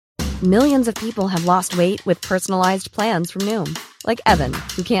Millions of people have lost weight with personalized plans from Noom. Like Evan,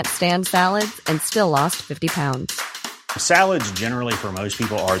 who can't stand salads and still lost 50 pounds. Salads generally for most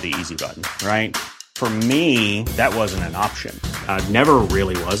people are the easy button, right? For me, that wasn't an option. I never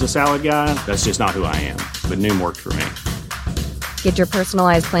really was a salad guy. That's just not who I am. But Noom worked for me. Get your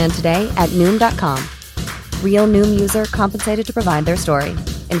personalized plan today at Noom.com. Real Noom user compensated to provide their story.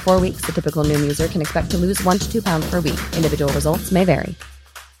 In 4 weeks, the typical Noom user can expect to lose 1 to 2 pounds per week. Individual results may vary.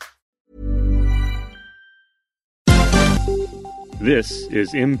 This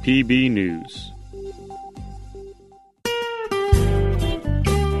is MPB News.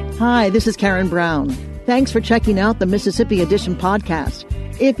 Hi, this is Karen Brown. Thanks for checking out the Mississippi Edition podcast.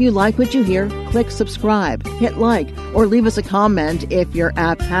 If you like what you hear, click subscribe, hit like, or leave us a comment if your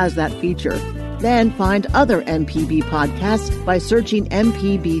app has that feature. Then find other MPB podcasts by searching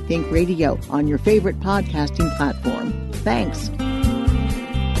MPB Think Radio on your favorite podcasting platform. Thanks.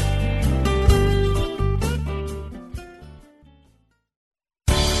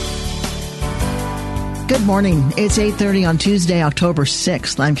 Good morning. It's 8:30 on Tuesday, October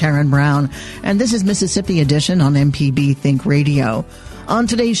 6th. I'm Karen Brown, and this is Mississippi Edition on MPB Think Radio. On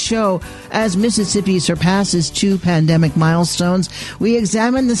today's show, as Mississippi surpasses 2 pandemic milestones, we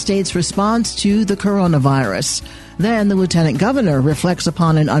examine the state's response to the coronavirus. Then the lieutenant governor reflects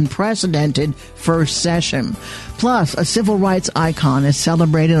upon an unprecedented first session. Plus, a civil rights icon is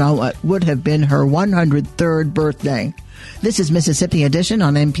celebrated on what would have been her 103rd birthday. This is Mississippi Edition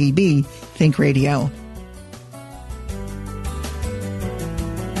on MPB Think Radio.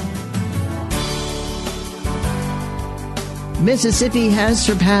 Mississippi has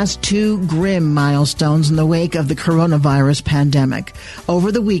surpassed 2 grim milestones in the wake of the coronavirus pandemic.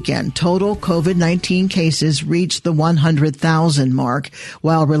 Over the weekend, total COVID-19 cases reached the 100,000 mark,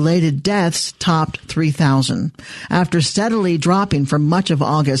 while related deaths topped 3,000. After steadily dropping for much of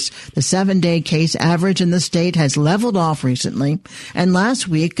August, the 7-day case average in the state has leveled off recently, and last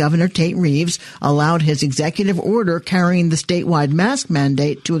week, Governor Tate Reeves allowed his executive order carrying the statewide mask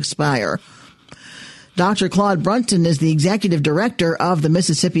mandate to expire. Dr. Claude Brunton is the executive director of the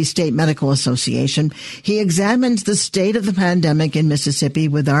Mississippi State Medical Association. He examines the state of the pandemic in Mississippi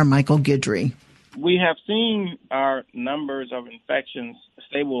with our Michael Guidry. We have seen our numbers of infections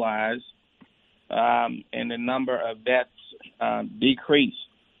stabilize and the number of deaths decrease.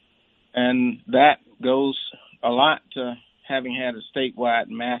 And that goes a lot to having had a statewide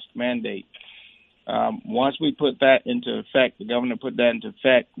mask mandate. Once we put that into effect, the governor put that into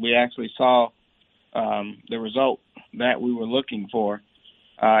effect, we actually saw the result that we were looking for,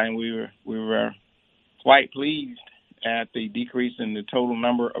 and we were quite pleased at the decrease in the total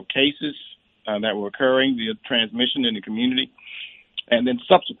number of cases that were occurring, the transmission in the community, and then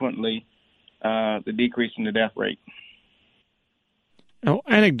subsequently the decrease in the death rate. Now,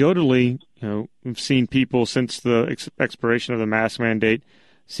 anecdotally, we've seen people since the expiration of the mask mandate,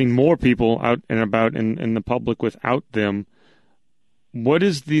 seen more people out and about in the public without them. What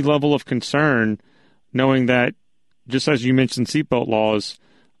is the level of concern, knowing that, just as you mentioned seatbelt laws,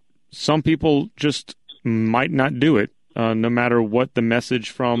 some people just might not do it, no matter what the message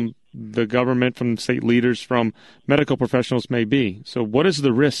from the government, from state leaders, from medical professionals may be? So what is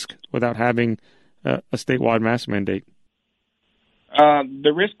the risk without having a statewide mask mandate?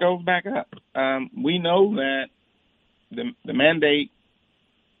 The risk goes back up. We know that the mandate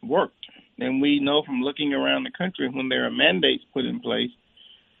worked, and we know from looking around the country when there are mandates put in place,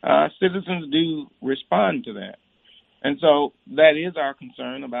 citizens do respond to that. And so that is our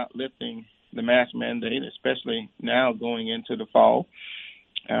concern about lifting the mask mandate, especially now going into the fall.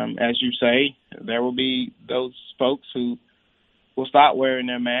 As you say, there will be those folks who will stop wearing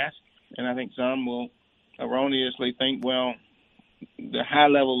their mask, and I think some will erroneously think, well, the high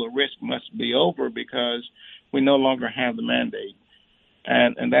level of risk must be over because we no longer have the mandate.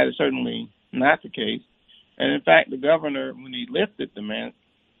 And that is certainly not the case. And in fact, the governor, when he lifted the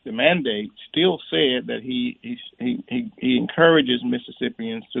mandate, still said that he encourages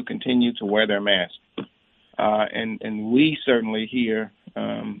Mississippians to continue to wear their masks. And we certainly here,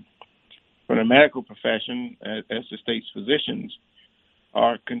 from the medical profession, as the state's physicians,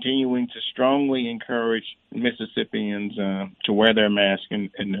 are continuing to strongly encourage Mississippians to wear their mask in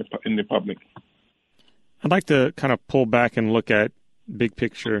the public. I'd like to kind of pull back and look at big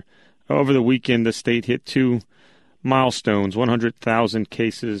picture. Over the weekend, the state hit 2 milestones: 100,000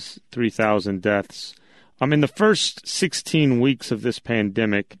 cases, 3,000 deaths. In the first 16 weeks of this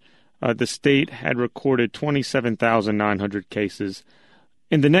pandemic, the state had recorded 27,900 cases.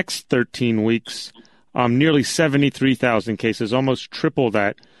 In the next 13 weeks, nearly 73,000 cases, almost triple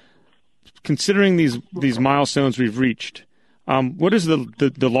that. Considering these milestones we've reached, What is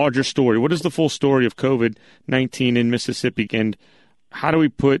the larger story? What is the full story of COVID-19 in Mississippi, and how do we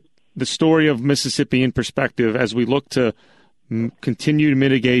put the story of Mississippi in perspective as we look to continued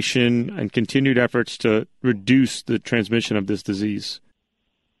mitigation and continued efforts to reduce the transmission of this disease?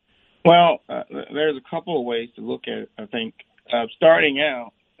 Well, there's a couple of ways to look at it, I think. Starting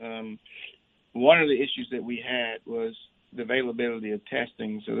out, one of the issues that we had was the availability of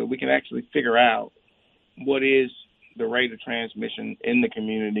testing so that we can actually figure out what is the rate of transmission in the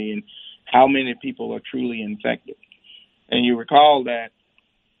community and how many people are truly infected. And you recall that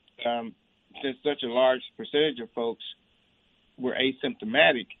since such a large percentage of folks were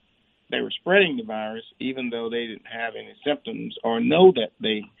asymptomatic, they were spreading the virus even though they didn't have any symptoms or know that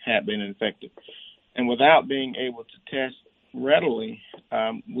they had been infected. And without being able to test readily,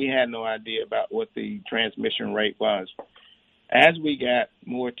 we had no idea about what the transmission rate was. As we got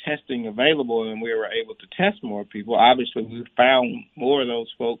more testing available and we were able to test more people, obviously we found more of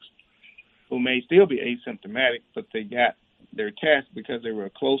those folks who may still be asymptomatic, but they got their test because they were a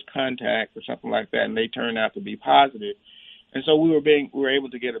close contact or something like that, and they turned out to be positive. And so we were able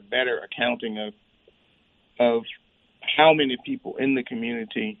to get a better accounting of how many people in the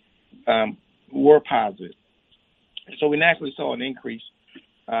community were positive. So we naturally saw an increase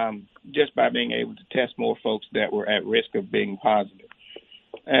just by being able to test more folks that were at risk of being positive.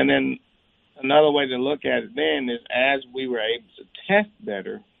 And then another way to look at it then is as we were able to test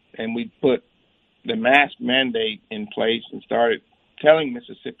better and we put the mask mandate in place and started telling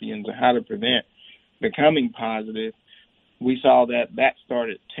Mississippians how to prevent becoming positive, we saw that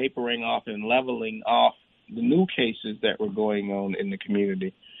started tapering off and leveling off the new cases that were going on in the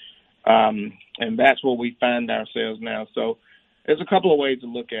community. And that's where we find ourselves now. So there's a couple of ways to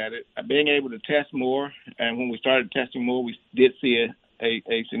look at it. Being able to test more, and when we started testing more, we did see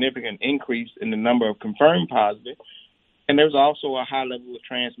a significant increase in the number of confirmed positive. And there's also a high level of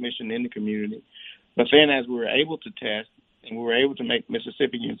transmission in the community. But then as we were able to test and we were able to make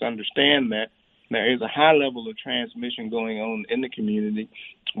Mississippians understand that there is a high level of transmission going on in the community,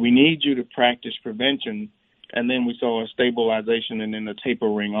 we need you to practice prevention. And then we saw a stabilization and then a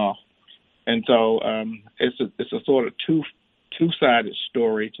tapering off. And so it's a sort of two-sided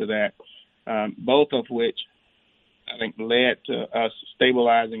story to that, both of which I think led to us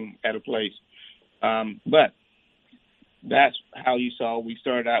stabilizing at a place. But that's how you saw we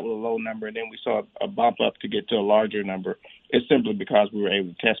started out with a low number, and then we saw a bump up to get to a larger number. It's simply because we were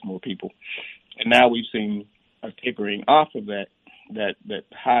able to test more people. And now we've seen a tapering off of that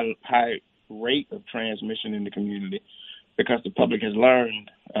high rate of transmission in the community, because the public has learned,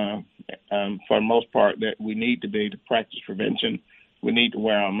 for the most part, that we need to be able to practice prevention. We need to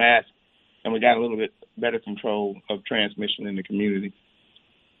wear our masks, and we got a little bit better control of transmission in the community.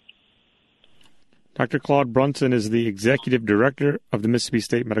 Dr. Claude Brunson is the Executive Director of the Mississippi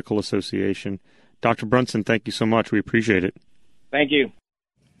State Medical Association. Dr. Brunson, thank you so much. We appreciate it. Thank you.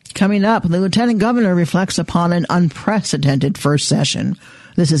 Coming up, the Lieutenant Governor reflects upon an unprecedented first session.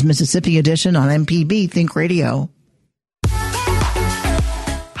 This is Mississippi Edition on MPB Think Radio.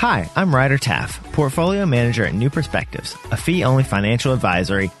 Hi, I'm Ryder Taff, Portfolio Manager at New Perspectives, a fee-only financial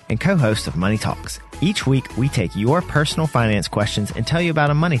advisory and co-host of Money Talks. Each week, we take your personal finance questions and tell you about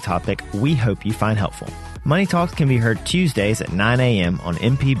a money topic we hope you find helpful. Money Talks can be heard Tuesdays at 9 a.m. on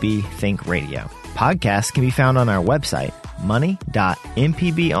MPB Think Radio. Podcasts can be found on our website,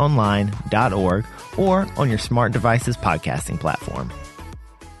 money.mpbonline.org, or on your smart device's podcasting platform.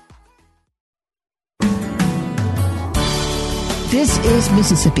 This is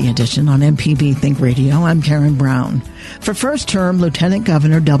Mississippi Edition on MPB Think Radio. I'm Karen Brown. For first-term Lieutenant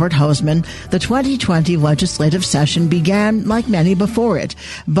Governor Delbert Hosemann, the 2020 legislative session began like many before it,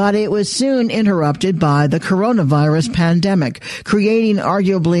 but it was soon interrupted by the coronavirus pandemic, creating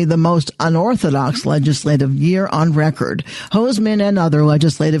arguably the most unorthodox legislative year on record. Hosemann and other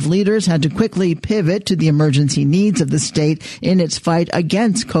legislative leaders had to quickly pivot to the emergency needs of the state in its fight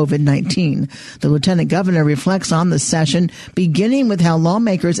against COVID-19. The Lieutenant Governor reflects on the session, beginning with how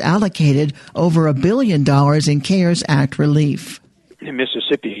lawmakers allocated over $1 billion in CARES Act relief. In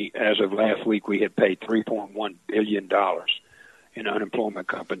Mississippi, as of last week, we had paid $3.1 billion in unemployment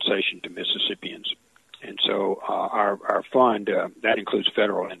compensation to Mississippians. And so our fund, that includes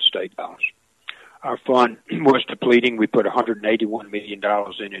federal and state dollars. Our fund was depleting. We put $181 million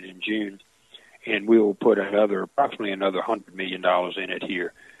in it in June, and we will put approximately another $100 million in it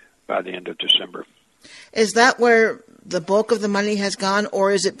here by the end of December. Is that where the bulk of the money has gone,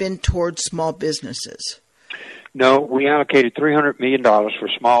 or has it been towards small businesses? No, we allocated $300 million for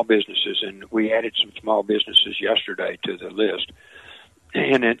small businesses, and we added some small businesses yesterday to the list.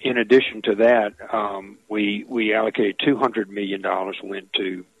 And in addition to that, we allocated $200 million went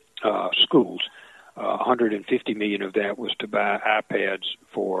to schools. $150 million of that was to buy iPads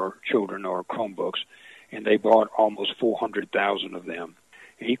for children or Chromebooks, and they bought almost 400,000 of them.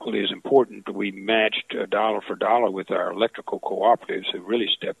 Equally as important, we matched dollar for dollar with our electrical cooperatives who really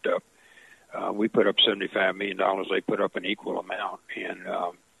stepped up. We put up $75 million. They put up an equal amount, and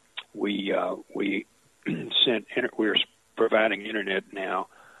we're providing internet now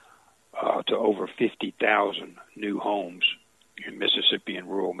to over 50,000 new homes in Mississippi and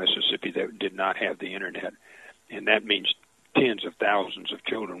rural Mississippi that did not have the internet, and that means tens of thousands of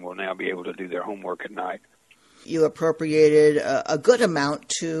children will now be able to do their homework at night. You appropriated a good amount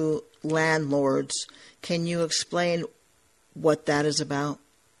to landlords. Can you explain what that is about?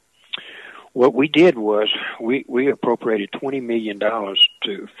 What we did was we appropriated $20 million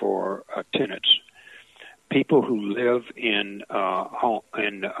for tenants, people who live in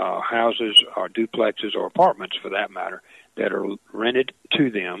houses or duplexes or apartments, for that matter, that are rented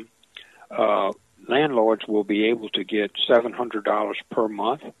to them. Landlords will be able to get $700 per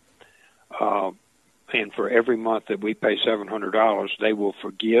month. And for every month that we pay $700, they will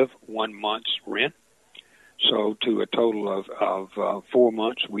forgive 1 month's rent. So to a total of 4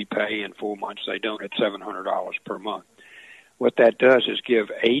 months we pay, and 4 months they don't, at $700 per month. What that does is give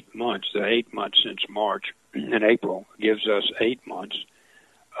 8 months, the 8 months since March and April, gives us 8 months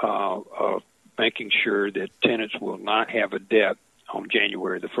of making sure that tenants will not have a debt on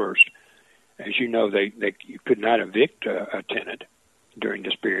January the 1st. As you know, you could not evict a tenant during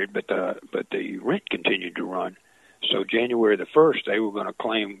this period, but the rent continued to run. So January the 1st, they were going to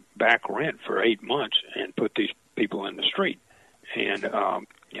claim back rent for 8 months and put these people in the street. And,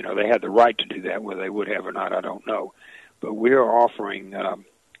 they had the right to do that. Whether they would have or not, I don't know. But we're offering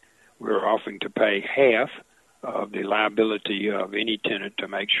to pay half of the liability of any tenant to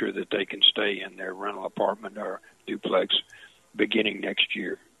make sure that they can stay in their rental apartment or duplex beginning next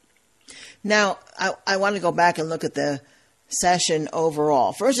year. Now, I want to go back and look at the session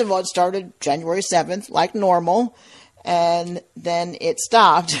overall. First of all, it started January 7th, like normal, and then it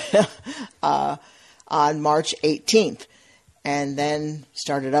stopped on March 18th, and then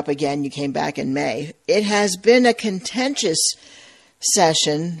started up again. You came back in May. It has been a contentious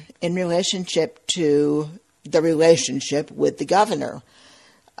session in relationship to the relationship with the governor.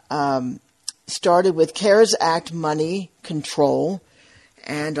 Started with CARES Act money control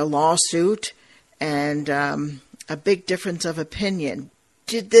and a lawsuit and a big difference of opinion.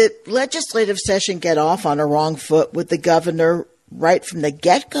 Did the legislative session get off on a wrong foot with the governor right from the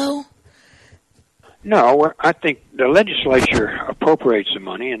get-go? No, I think the legislature appropriates the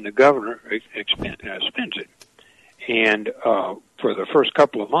money and the governor spends it. And for the first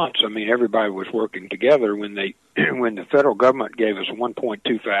couple of months, everybody was working together. When the federal government gave us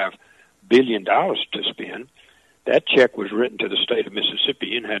 $1.25 billion to spend, that check was written to the state of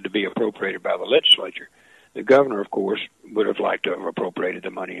Mississippi and had to be appropriated by the legislature. The governor, of course, would have liked to have appropriated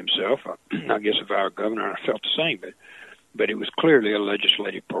the money himself. I guess if I were governor, I felt the same. But it was clearly a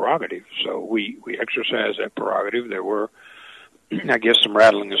legislative prerogative, so we exercised that prerogative. There were, I guess, some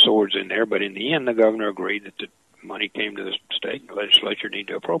rattling of swords in there, but in the end, the governor agreed that the money came to the state and the legislature needed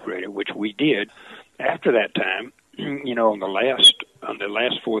to appropriate it, which we did. After that time, on the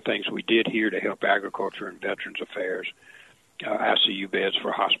last four things we did here to help agriculture and veterans affairs, ICU beds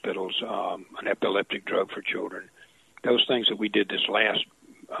for hospitals, an epileptic drug for children, those things that we did this last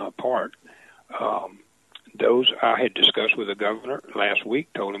part, those I had discussed with the governor last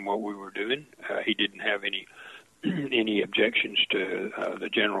week, told him what we were doing. He didn't have any objections to the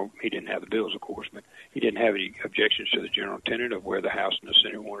general. He didn't have the bills, of course, but he didn't have any objections to the general tenet of where the House and the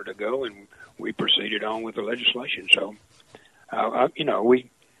Senate wanted to go, and we proceeded on with the legislation. So,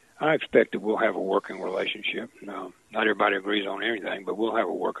 I expect that we'll have a working relationship. Not everybody agrees on everything, but we'll have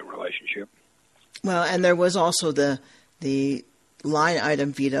a working relationship. Well, and there was also the line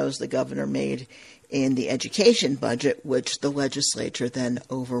item vetoes the governor made in the education budget, which the legislature then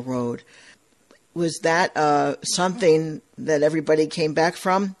overrode. Was that something that everybody came back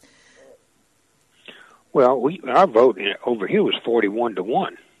from? Well, our vote over here was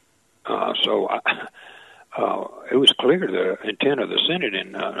 41-1. So it was clear the intent of the Senate,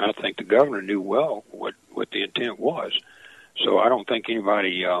 and I think the governor knew well what the intent was. So I don't think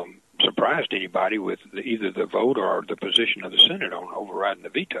anybody surprised anybody with either the vote or the position of the Senate on overriding the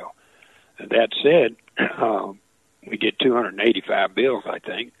veto. That said, we did 285 bills, I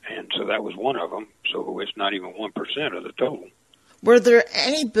think, and so that was one of them. So it's not even 1% of the total. Were there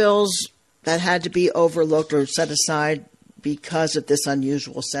any bills that had to be overlooked or set aside because of this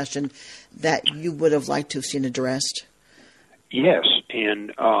unusual session that you would have liked to have seen addressed? Yes,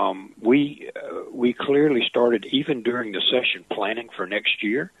 And we clearly started even during the session planning for next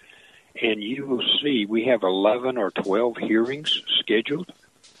year. And you will see we have 11 or 12 hearings scheduled.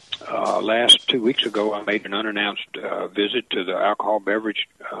 Last 2 weeks ago, I made an unannounced visit to the Alcohol Beverage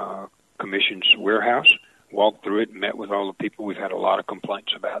Commission's warehouse, walked through it, met with all the people. We've had a lot of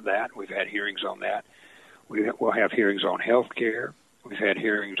complaints about that. We've had hearings on that. We'll have hearings on health care. We've had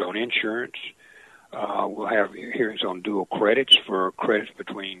hearings on insurance. We'll have hearings on dual credits for credits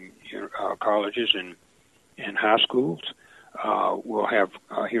between colleges and high schools. We'll have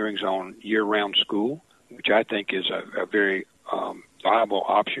hearings on year-round school, which I think is a very viable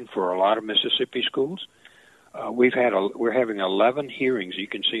option for a lot of Mississippi schools. We're having 11 hearings. You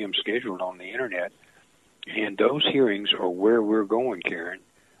can see them scheduled on the internet, and those hearings are where we're going, Karen.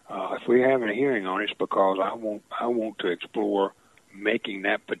 If we're having a hearing on it, it's because I want to explore making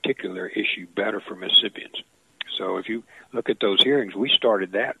that particular issue better for Mississippians. So if you look at those hearings, we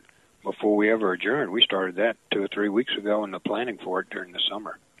started that before we ever adjourned. We started that 2 or 3 weeks ago in the planning for it during the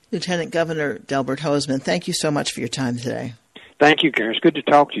summer. Lieutenant Governor Delbert Hosemann, thank you so much for your time today. Thank you, Karen. It's good to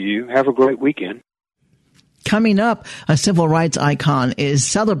talk to you. Have a great weekend. Coming up, a civil rights icon is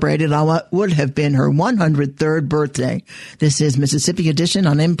celebrated on what would have been her 103rd birthday. This is Mississippi Edition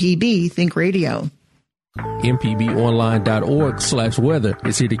on MPB Think Radio. MPBOnline.org/weather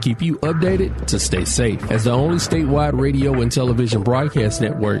is here to keep you updated to stay safe. As the only statewide radio and television broadcast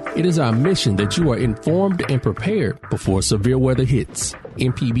network, it is our mission that you are informed and prepared before severe weather hits.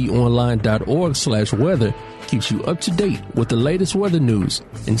 MPBOnline.org/weather keeps you up to date with the latest weather news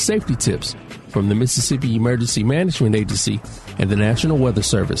and safety tips from the Mississippi Emergency Management Agency and the National Weather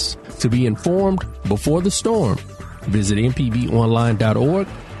Service. To be informed before the storm, visit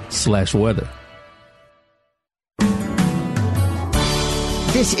MPBOnline.org/weather.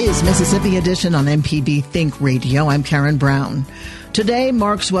 This is Mississippi Edition on MPB Think Radio. I'm Karen Brown. Today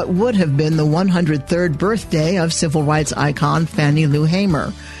marks what would have been the 103rd birthday of civil rights icon Fannie Lou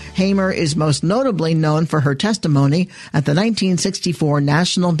Hamer. Hamer is most notably known for her testimony at the 1964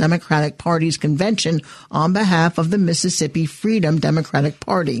 National Democratic Party's convention on behalf of the Mississippi Freedom Democratic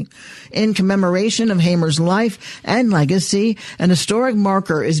Party. In commemoration of Hamer's life and legacy, an historic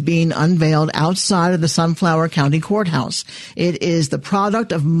marker is being unveiled outside of the Sunflower County Courthouse. It is the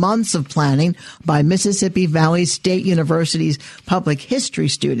product of months of planning by Mississippi Valley State University's public history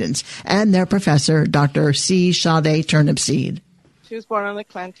students and their professor, Dr. C. Sade Turnipseed. She was born on the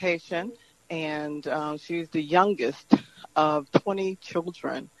plantation, and she's the youngest of 20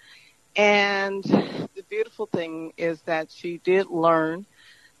 children. And the beautiful thing is that she did learn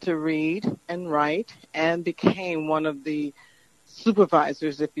to read and write and became one of the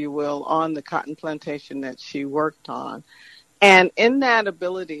supervisors, if you will, on the cotton plantation that she worked on. And in that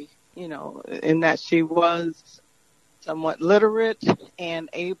ability, in that she was somewhat literate and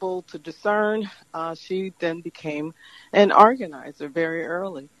able to discern, she then became an organizer very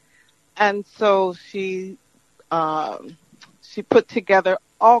early. And so she put together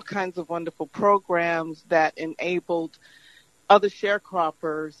all kinds of wonderful programs that enabled other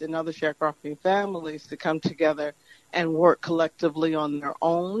sharecroppers and other sharecropping families to come together and work collectively on their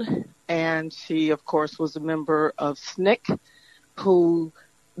own. And she, of course, was a member of SNCC, who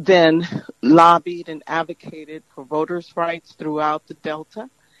then lobbied and advocated for voters' rights throughout the Delta,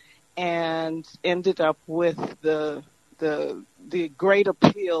 and ended up with the great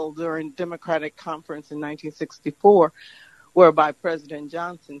appeal during Democratic Conference in 1964, whereby President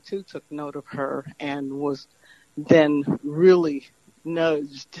Johnson, too, took note of her and was then really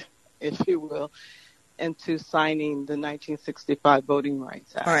nudged, if you will, into signing the 1965 Voting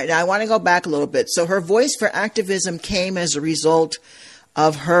Rights Act. All right, now I want to go back a little bit. So her voice for activism came as a result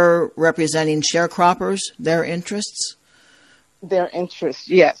of her representing sharecroppers, their interests? Their interests,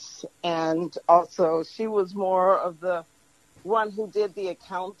 yes. And also she was more of the one who did the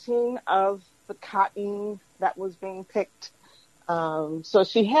accounting of the cotton that was being picked. So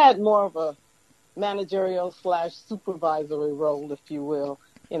she had more of a managerial / supervisory role, if you will,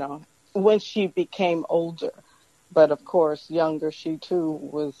 when she became older. But of course, younger, she too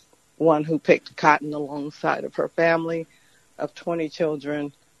was one who picked cotton alongside of her family of 20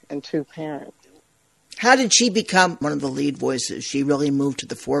 children and 2 parents. How did she become one of the lead voices? She really moved to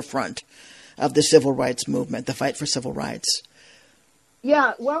the forefront of the civil rights movement, the fight for civil rights.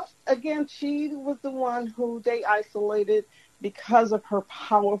 Yeah, well, again, she was the one who they isolated because of her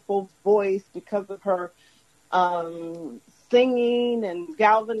powerful voice, because of her singing and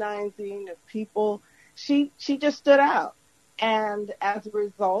galvanizing of people. She just stood out. And as a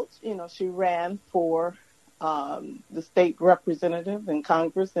result, she ran for the state representative in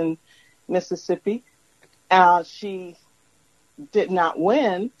Congress in Mississippi. She did not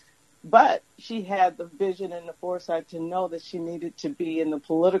win, but she had the vision and the foresight to know that she needed to be in the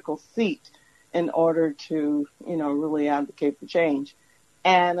political seat in order to, really advocate for change.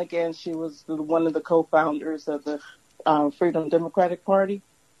 And again, she was one of the co-founders of the Freedom Democratic Party.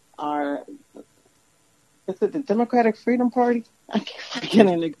 Is it the Democratic Freedom Party? I keep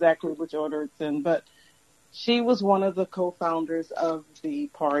forgetting exactly which order it's in, but she was one of the co-founders of the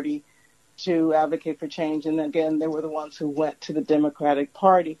party to advocate for change. And again, they were the ones who went to the Democratic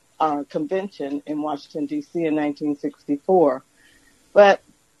Party convention in Washington, D.C. in 1964. But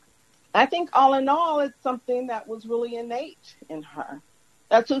I think all in all, it's something that was really innate in her.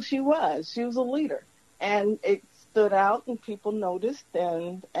 That's who she was. She was a leader. And it stood out and people noticed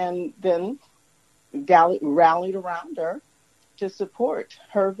and then rallied around her to support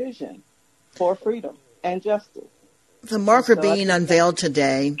her vision for freedom and justice. The marker being unveiled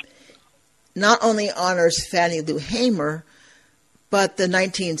today not only honors Fannie Lou Hamer, but the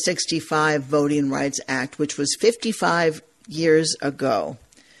 1965 Voting Rights Act, which was 55 years ago.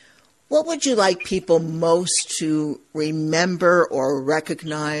 What would you like people most to remember or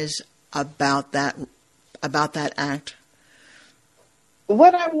recognize about that act?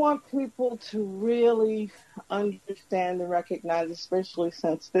 What I want people to really understand and recognize, especially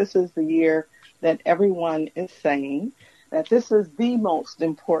since this is the year that everyone is saying that this is the most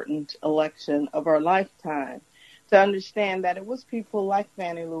important election of our lifetime, to understand that it was people like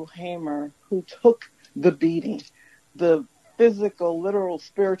Fannie Lou Hamer who took the beating, the physical, literal,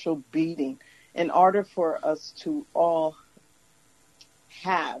 spiritual beating, in order for us to all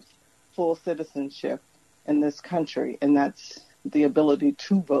have full citizenship in this country, and that's the ability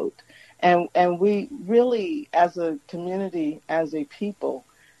to vote. And we really, as a community, as a people,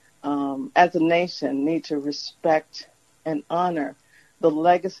 as a nation, need to respect and honor the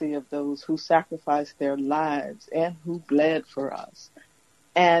legacy of those who sacrificed their lives and who bled for us.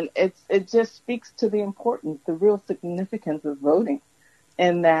 And it just speaks to the importance, the real significance of voting,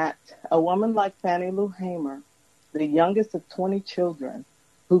 in that a woman like Fannie Lou Hamer, the youngest of 20 children,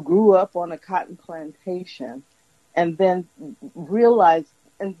 who grew up on a cotton plantation and then realized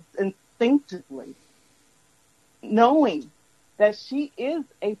instinctively, knowing that she is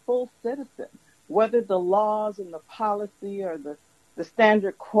a full citizen, whether the laws and the policy or the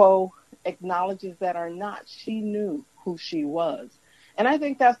standard quo acknowledges that or not, she knew who she was. And I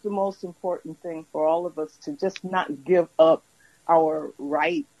think that's the most important thing for all of us, to just not give up our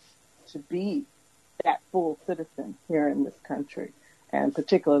rights to be that full citizen here in this country, and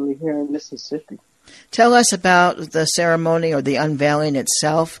particularly here in Mississippi. Tell us about the ceremony or the unveiling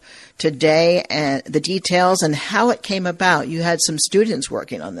itself today and the details and how it came about. You had some students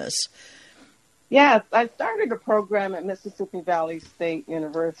working on this. Yes, I started a program at Mississippi Valley State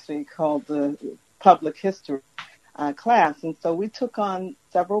University called the Public History class. And so we took on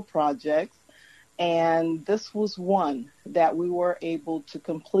several projects, and this was one that we were able to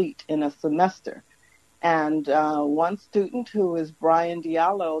complete in a semester. And one student, who is Brian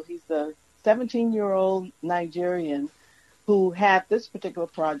Diallo, he's a 17-year-old Nigerian who had this particular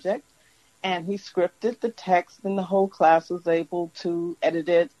project, and he scripted the text, and the whole class was able to edit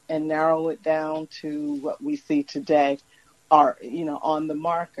it and narrow it down to what we see today, or, on the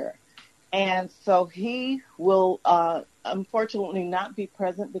marker. And so he will unfortunately not be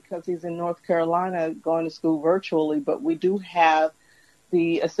present because he's in North Carolina going to school virtually, but we do have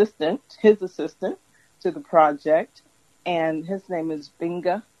his assistant to the project, and his name is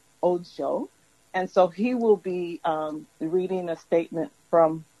Binga Ojo. And so he will be reading a statement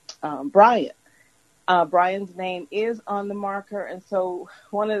from Brian. Brian's name is on the marker. And so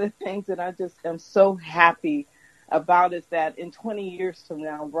one of the things that I just am so happy about is that in 20 years from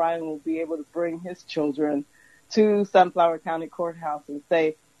now, Brian will be able to bring his children to Sunflower County Courthouse and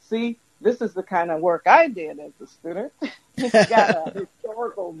say, see, this is the kind of work I did as a student. He's got a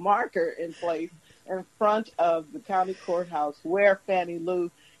historical marker in place in front of the county courthouse where Fannie Lou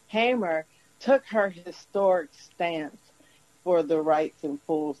Hamer took her historic stance for the rights and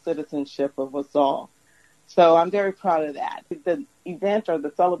full citizenship of us all. So I'm very proud of that. The event, or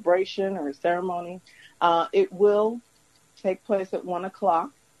the celebration or ceremony, it will take place at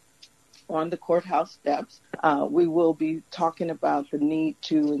 1:00 on the courthouse steps. We will be talking about the need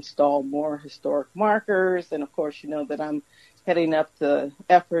to install more historic markers. And of course, you know that I'm heading up the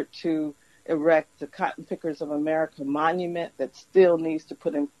effort to erect the Cotton Pickers of America monument that still needs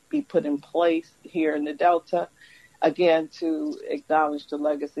to be put in place here in the Delta, again, to acknowledge the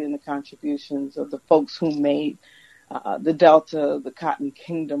legacy and the contributions of the folks who made the Delta the cotton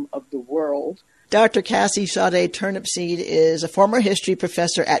kingdom of the world. Dr. Cassie Sade Turnipseed is a former history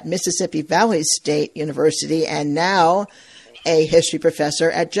professor at Mississippi Valley State University and now a history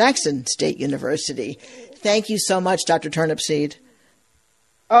professor at Jackson State University. Thank you so much, Dr. Turnipseed.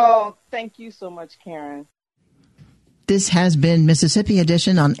 Oh, thank you so much, Karen. This has been Mississippi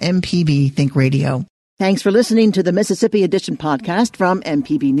Edition on MPB Think Radio. Thanks for listening to the Mississippi Edition podcast from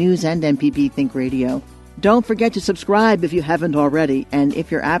MPB News and MPB Think Radio. Don't forget to subscribe if you haven't already, and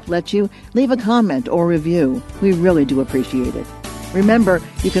if your app lets you, leave a comment or review. We really do appreciate it. Remember,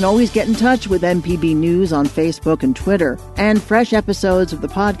 you can always get in touch with MPB News on Facebook and Twitter, and fresh episodes of the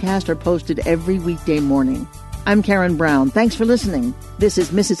podcast are posted every weekday morning. I'm Karen Brown. Thanks for listening. This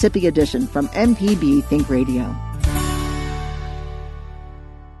is Mississippi Edition from MPB Think Radio.